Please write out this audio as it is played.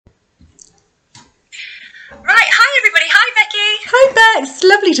Hi Bex, it's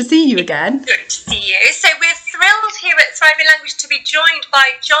lovely to see you again. Good to see you. So we're thrilled here at Thriving Language to be joined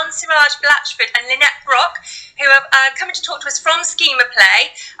by John Siraj Blatchford and Lynette Brock, who are coming to talk to us from Schema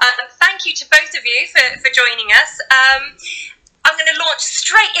Play. Thank you to both of you for joining us. I'm going to launch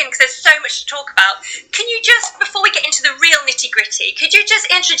straight in because there's so much to talk about. Can you just, before we get into the real nitty-gritty, could you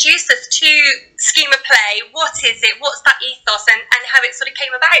just introduce us to Schema Play? What is it? What's that ethos and how it sort of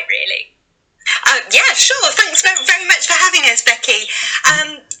came about, really? Yeah, sure. Thanks very much for having us, Becky.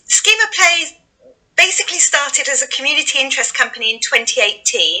 Schema Play basically started as a community interest company in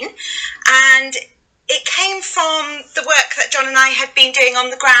 2018, and it came from the work that John and I had been doing on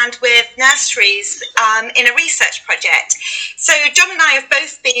the ground with nurseries in a research project. So John and I have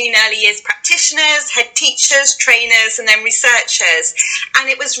both been early years practitioners, head teachers, trainers, and then researchers. And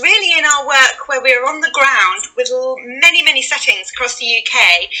it was really in our work where we were on the ground with many settings across the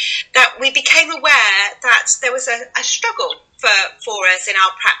UK that we became aware that there was a struggle for us in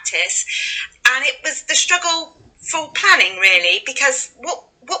our practice. And it was the struggle for planning, really, because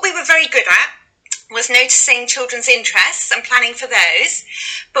what we were very good at was noticing children's interests and planning for those.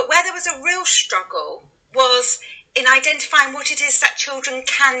 But where there was a real struggle was in identifying what it is that children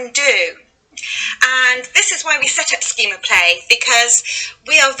can do. And this is why we set up Schema Play, because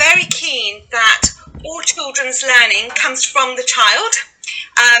we are very keen that all children's learning comes from the child.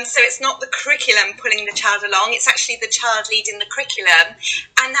 So it's not the curriculum pulling the child along, it's actually the child leading the curriculum.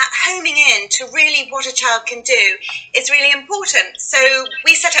 And that homing in to really what a child can do is really important. So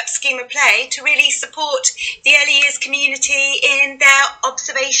we set up Schema Play to really support the early years community in their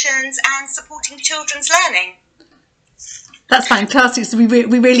observations and supporting children's learning. That's fantastic. So we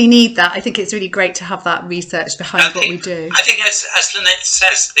really need that. I think it's really great to have that research behind what we do. I think, as Lynette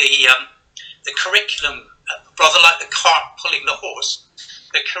says, the curriculum, rather like the cart pulling the horse,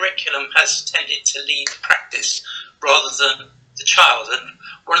 the curriculum has tended to lead practice rather than the child. And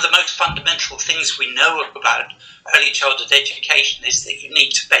one of the most fundamental things we know about early childhood education is that you need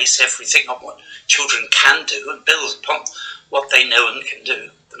to base everything on what children can do and build upon what they know and can do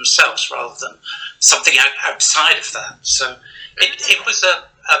themselves rather than something outside of that. So it was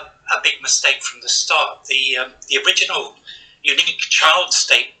a big mistake from the start. The original Unique Child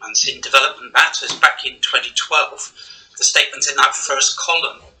Statements in Development Matters back in 2012, the statements in that first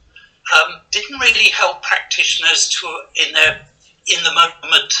column, didn't really help practitioners to, in the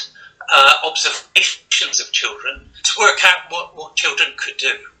moment, observations of children, to work out what children could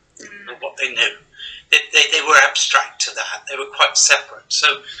do, or what they knew. They were abstract to that. They were quite separate.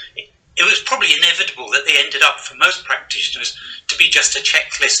 So it was probably inevitable that they ended up, for most practitioners, to be just a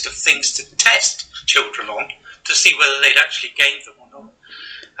checklist of things to test children on to see whether they'd actually gained them or not.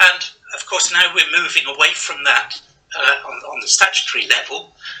 And, of course, now we're moving away from that on the statutory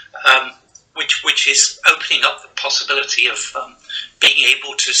level, which is opening up the possibility of being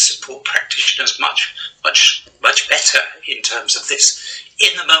able to support practitioners much better in terms of this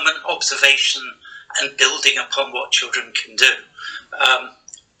in-the-moment observation and building upon what children can do.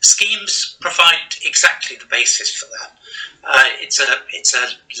 Schemes provide exactly the basis for that. It's a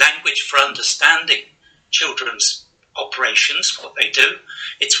language for understanding children's operations, what they do.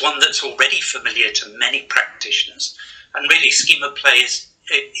 It's one that's already familiar to many practitioners, and really Schema Play is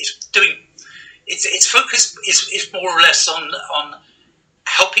doing its focus is more or less on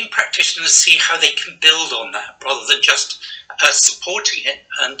helping practitioners see how they can build on that rather than just supporting it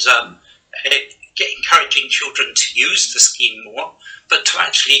and encouraging children to use the scheme more, but to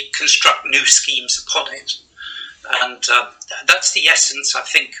actually construct new schemes upon it. And that's the essence, I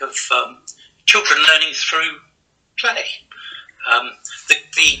think, of children learning through play.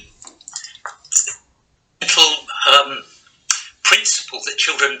 The mental principle that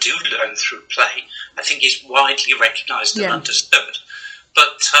children do learn through play, I think, is widely recognised and understood.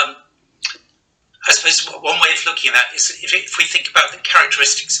 But I suppose one way of looking at that is if we think about the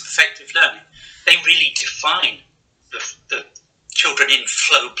characteristics of effective learning, they really define the children in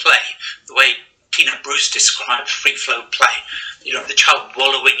flow play, the way Tina Bruce described free flow play, the child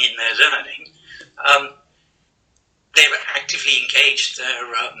wallowing in their learning. They're actively engaged,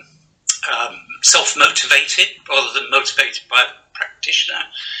 they're self-motivated rather than motivated by the practitioner,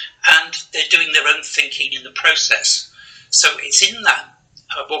 and they're doing their own thinking in the process. So it's in that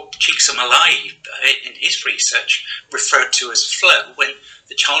what Csikszentmihalyi in his research referred to as flow, when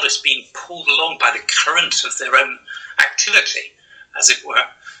the child is being pulled along by the current of their own activity, as it were,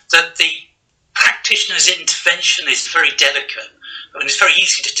 that the practitioner's intervention is very delicate. I mean, it's very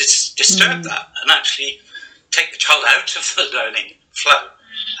easy to disturb that and actually take the child out of the learning flow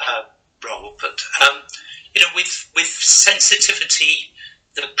role. But with sensitivity,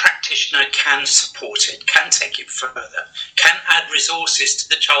 the practitioner practitioner can support it, can take it further, can add resources to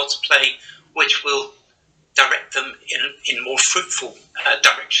the child's play which will direct them in more fruitful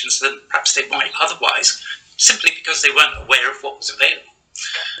directions than perhaps they might otherwise, simply because they weren't aware of what was available.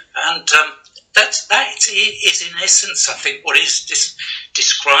 And that is in essence, I think, what is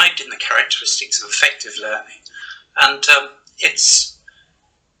described in the characteristics of effective learning. And it's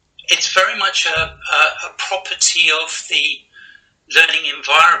very much a property of the learning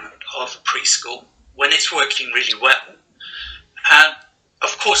environment of a preschool when it's working really well. And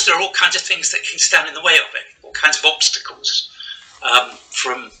of course, there are all kinds of things that can stand in the way of it, all kinds of obstacles,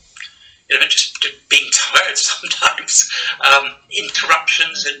 from just being tired sometimes,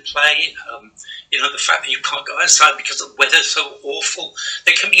 interruptions in play, the fact that you can't go outside because the weather's so awful.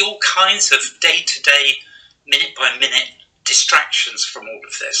 There can be all kinds of day-to-day, minute-by-minute distractions from all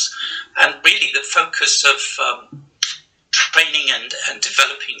of this. And really the focus of training and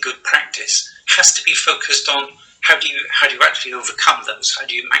developing good practice has to be focused on how do you actually overcome those? How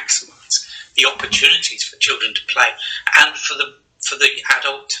do you maximise the opportunities for children to play and for the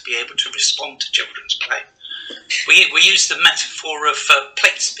adult to be able to respond to children's play? We use the metaphor of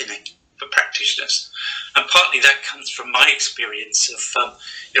plate spinning for practitioners, and partly that comes from my experience of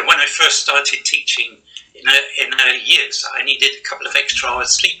when I first started teaching in early years, I needed a couple of extra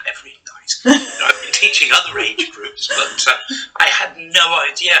hours sleep every night. I've been teaching other age groups, but I had no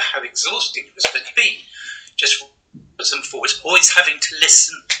idea how exhausting it was going to be. Just and forwards, always having to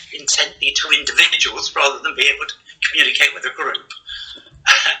listen intently to individuals rather than be able to communicate with a group.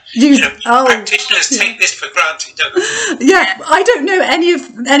 Practitioners take this for granted, don't they? Yeah, I don't know any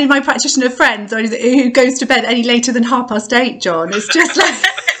of my practitioner friends who goes to bed any later than 8:30, John. It's just like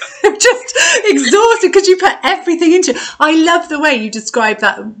just exhausted because you put everything into it. I love the way you describe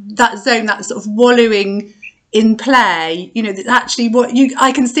that zone, that sort of wallowing in play, actually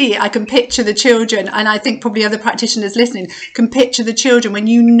I can see it, I can picture the children, and I think probably other practitioners listening can picture the children when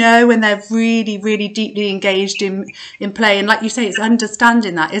when they're really, really deeply engaged in play. And like you say, it's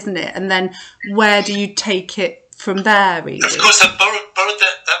understanding that, isn't it? And then where do you take it from there, really? Of course, I borrowed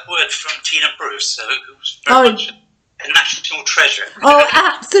that word from Tina Bruce, who's very much a national treasure. Oh,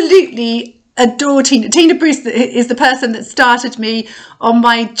 absolutely. Adore Tina. Tina Bruce is the person that started me on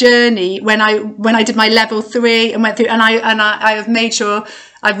my journey when I did my level 3 and went through, and I have made sure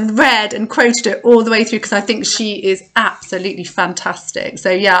I've read and quoted it all the way through because I think she is absolutely fantastic. So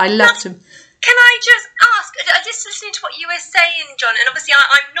yeah, I love to. Can I just ask, just listening to what you were saying, John, and obviously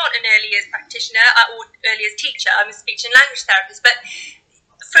I'm not an early years practitioner or early years teacher, I'm a speech and language therapist, but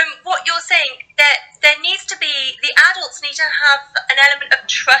from what you're saying, there needs to be, the adults need to have an element of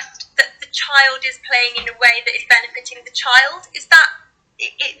trust that the child is playing in a way that is benefiting the child. Is that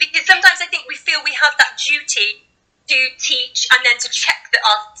it? Because sometimes I think we feel we have that duty to teach and then to check that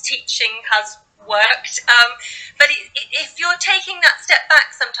our teaching has worked. But if you're taking that step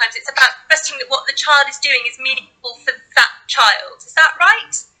back, sometimes it's about trusting that what the child is doing is meaningful for that child. Is that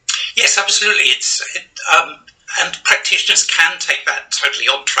right? Yes, absolutely. And practitioners can take that totally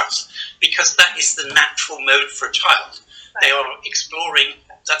on trust because that is the natural mode for a child. Right. They are exploring.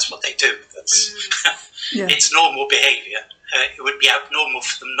 That's what they do. It's normal behaviour. It would be abnormal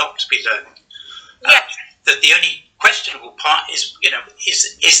for them not to be learning. The only questionable part is,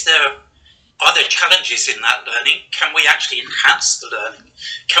 are there challenges in that learning? Can we actually enhance the learning?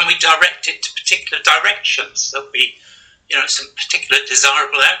 Can we direct it to particular directions that we, some particular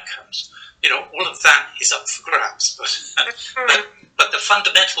desirable outcomes? All of that is up for grabs. But the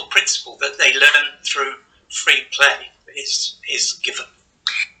fundamental principle that they learn through free play is given.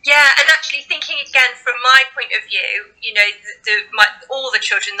 Yeah, and actually thinking again from my point of view, all the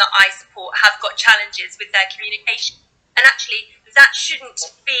children that I support have got challenges with their communication, and actually that shouldn't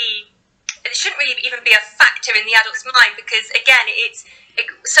really even be a factor in the adult's mind, because again,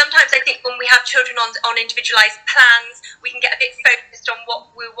 sometimes I think when we have children on individualised plans, we can get a bit focused on what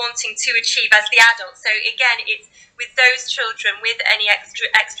we're wanting to achieve as the adult. So again, it's with those children with any extra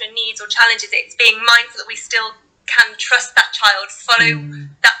needs or challenges, it's being mindful that we still can trust that child, follow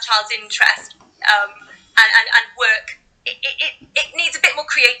that child's interest, and work. It needs a bit more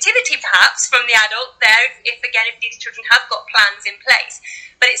creativity perhaps from the adult there, if these children have got plans in place,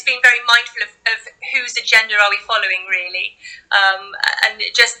 but it's being very mindful of whose agenda are we following, really, and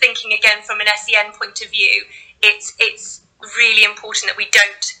just thinking again from an SEN point of view, it's really important that we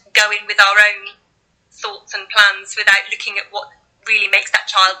don't go in with our own thoughts and plans without looking at what really makes that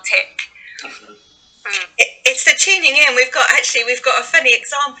child tick. It's the tuning in. We've got a funny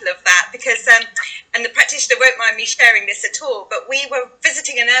example of that because, and the practitioner won't mind me sharing this at all, but we were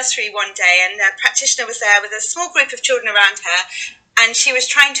visiting a nursery one day and the practitioner was there with a small group of children around her, and she was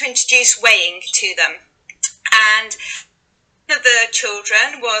trying to introduce weighing to them. And one of the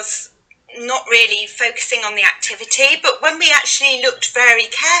children was not really focusing on the activity, but when we actually looked very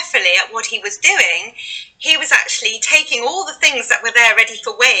carefully at what he was doing, he was actually taking all the things that were there ready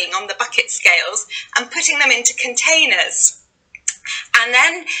for weighing on the bucket scales and putting them into containers. And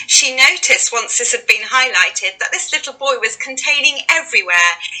then she noticed, once this had been highlighted, that this little boy was containing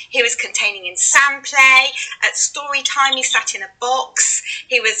everywhere. He was containing in sand play, at story time he sat in a box,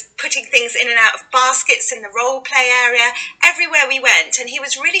 he was putting things in and out of baskets in the role play area, everywhere we went, and he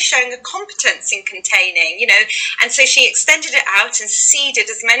was really showing a competence in containing, you know. And so she extended it out and seeded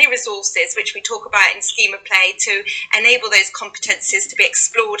as many resources, which we talk about in Schema Play, to enable those competences to be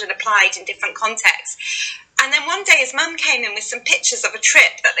explored and applied in different contexts. And then one day his mum came in with some pictures of a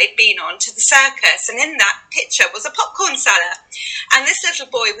trip that they'd been on to the circus, and in that picture was a popcorn seller. And this little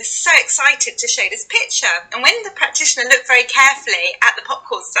boy was so excited to show this picture. And when the practitioner looked very carefully at the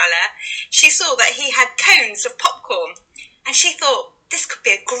popcorn seller, she saw that he had cones of popcorn. And she thought, this could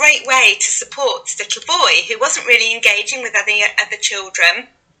be a great way to support this little boy who wasn't really engaging with other children.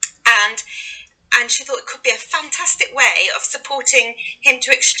 And she thought it could be a fantastic way of supporting him to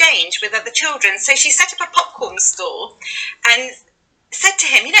exchange with other children. So she set up a popcorn stall and said to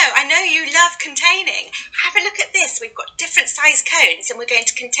him, you know, I know you love containing. Have a look at this. We've got different size cones and we're going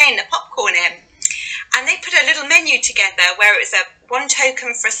to contain the popcorn in. And they put a little menu together where it was one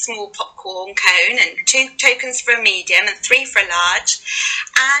token for a small popcorn cone and 2 tokens for a medium and 3 for a large.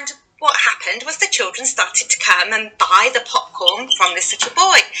 And what happened was the children started to come and buy the popcorn from this little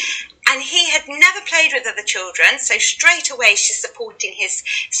boy. And he had never played with other children, so straight away she's supporting his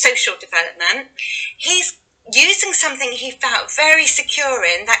social development. He's using something he felt very secure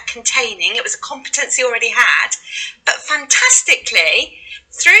in, that containing. It was a competence he already had. But fantastically,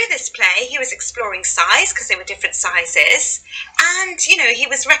 through this play, he was exploring size, because there were different sizes. And, you know, he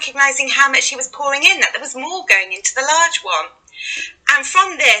was recognising how much he was pouring in, that there was more going into the large one. And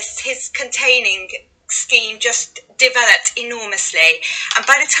from this, his containing scheme just developed enormously, and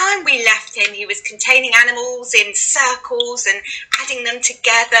by the time we left him, he was containing animals in circles and adding them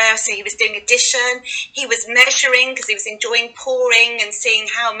together. So he was doing addition, he was measuring because he was enjoying pouring and seeing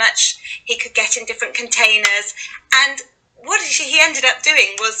how much he could get in different containers. And what he ended up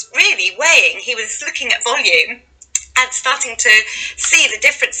doing was really weighing. He was looking at volume and starting to see the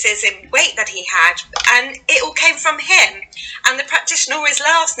differences in weight that he had, and it all came from him. And the practitioner always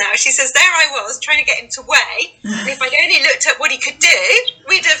laughs now. She says, there I was trying to get him to weigh, and if I'd only looked at what he could do,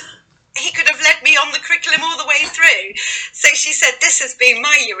 he could have led me on the curriculum all the way through. So she said, this has been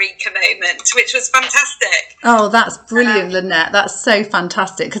my eureka moment, which was fantastic. Oh, that's brilliant, Lynette. That's so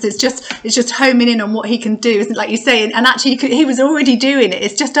fantastic, because it's just homing in on what he can do, isn't it? Like you say, and actually he was already doing it.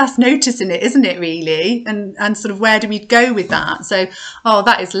 It's just us noticing it, isn't it, really? And sort of where do we go with that? So, oh,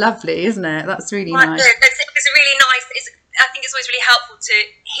 that is lovely, isn't it? That's really nice. It's really nice. I think it's always really helpful to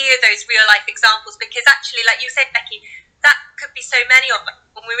hear those real life examples, because actually, like you said, Becky, that could be so many of them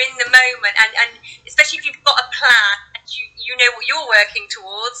when we're in the moment, and especially if you've got a plan and you know what you're working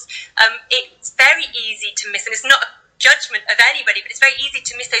towards, it's very easy to miss, and it's not a judgment of anybody, but it's very easy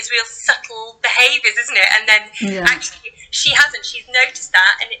to miss those real subtle behaviours, isn't it? And then actually she's noticed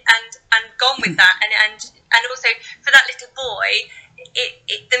that and gone with that, and also for that little boy,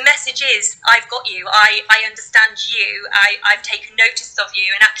 the message is, I've got you, I understand you, I've taken notice of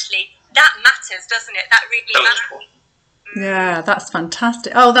you, and actually that matters, doesn't it? That really matters. Yeah, that's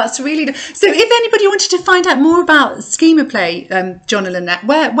fantastic. Oh, that's really good. So if anybody wanted to find out more about Schema Play, John and Lynette,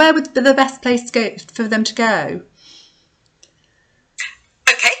 where would be the best place to go for them to go?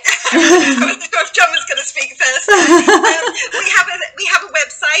 Okay. I wasn't sure if John was going to speak first. We have a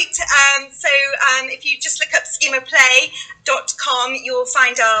website. So if you just look up schemaplay.com, you'll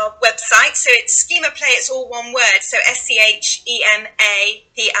find our website. So it's Schema Play, it's all one word. So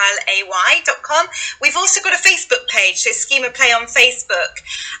schemaplay.com. We've also got a Facebook page, so Schema Play on Facebook.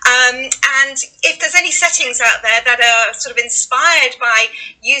 And if there's any settings out there that are sort of inspired by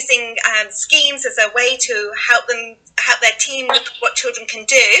using schemes as a way to help their team look at what children can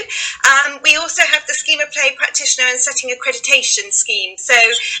do, we also have the Schema Play practitioner and setting accreditation scheme. So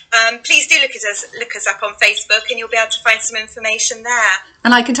please do look us up on Facebook, and you'll be able to find some information there.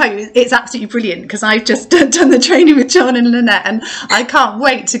 And I can tell you, it's absolutely brilliant, because I've just done the training with John and Lynette, and I can't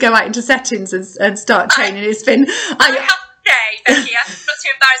wait to go out into settings and start training. It's been... I have to say, Becky, I'm not too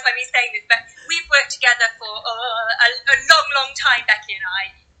embarrassed by me saying this, but we've worked together for a long time, Becky and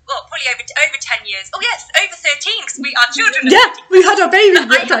I. Well, probably over 10 years. Oh yes, over 13, because our children are 13. We had our baby at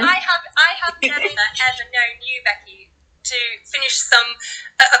that time. I have never ever known you, Becky, to finish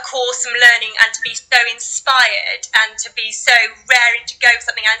a course, some learning, and to be so inspired and to be so raring to go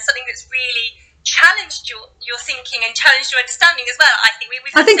for something, and something that's really challenged your thinking and challenged your understanding as well.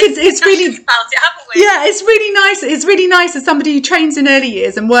 I think it's really about it, haven't we? Yeah, it's really nice. It's really nice as somebody who trains in early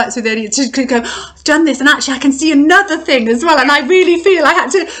years and works with early years to go, I've done this, and actually I can see another thing as well. And I really feel I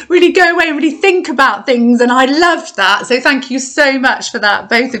had to really go away and really think about things, and I loved that. So thank you so much for that,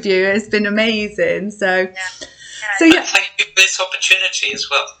 both of you. It's been amazing. So yeah. Thank you for this opportunity as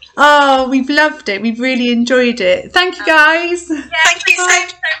well. Oh, we've loved it. We've really enjoyed it. Thank you, guys. Thank you so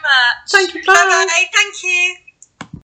much. Thank you. Bye. Bye. Thank you.